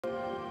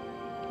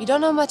You don't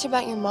know much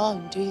about your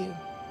mom, do you?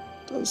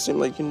 Doesn't seem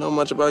like you know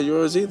much about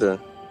yours either.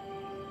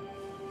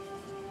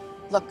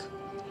 Look,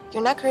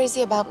 you're not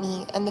crazy about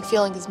me, and the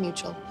feeling is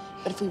mutual.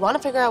 But if we want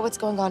to figure out what's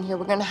going on here,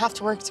 we're gonna have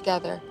to work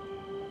together.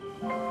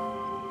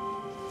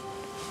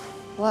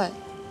 What?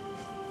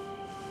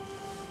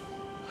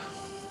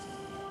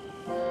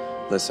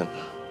 Listen,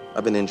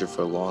 I've been injured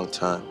for a long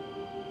time.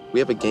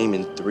 We have a game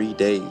in 3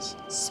 days.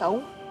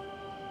 So?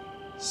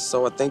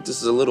 So I think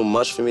this is a little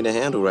much for me to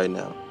handle right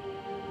now.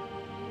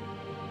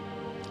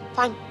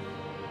 Fine.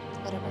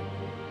 Whatever.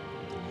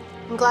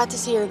 I'm glad to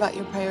see you got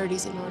your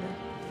priorities in order.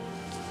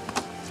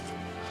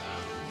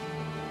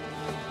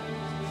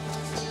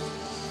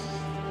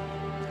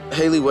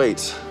 Hayley,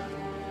 wait.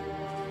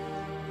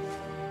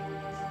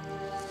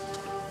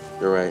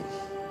 You're right.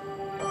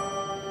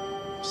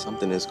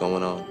 Something is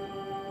going on.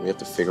 We have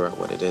to figure out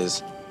what it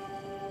is.